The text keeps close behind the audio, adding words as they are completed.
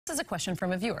This is a question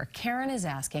from a viewer. Karen is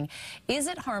asking, is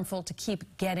it harmful to keep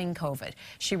getting COVID?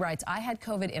 She writes, I had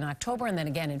COVID in October and then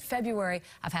again in February.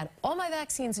 I've had all my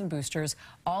vaccines and boosters.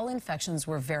 All infections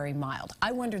were very mild.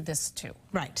 I wondered this too.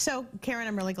 Right. So, Karen,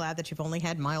 I'm really glad that you've only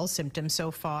had mild symptoms so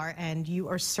far, and you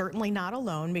are certainly not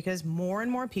alone because more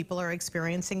and more people are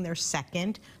experiencing their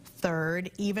second, third,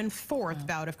 even fourth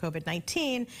bout of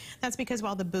COVID-19. That's because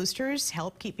while the boosters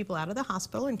help keep people out of the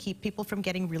hospital and keep people from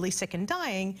getting really sick and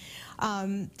dying,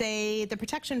 the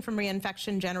protection from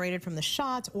reinfection generated from the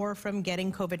shots or from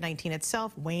getting COVID-19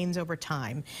 itself wanes over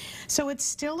time. So it's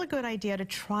still a good idea to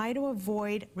try to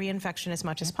avoid reinfection as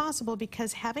much as possible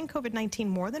because having COVID-19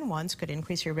 more than once could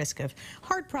increase your risk of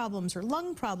heart problems or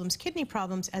lung problems, kidney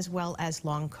problems, as well as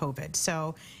long COVID.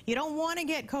 So you don't want to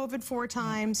get COVID 4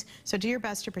 times, so do your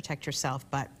best to protect yourself,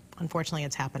 but unfortunately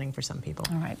it's happening for some people.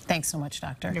 All right. Thanks so much,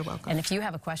 Doctor. You're welcome. And if you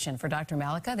have a question for Dr.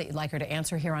 Mallika that you'd like her to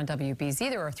answer here on WBZ,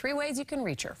 there are 3 ways you can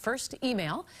reach her. First,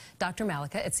 email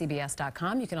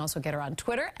drmallika@cbs.com. You can also get her on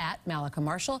Twitter @Mallika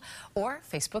Marshall or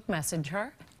Facebook message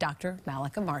her, Dr.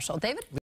 Mallika Marshall. David?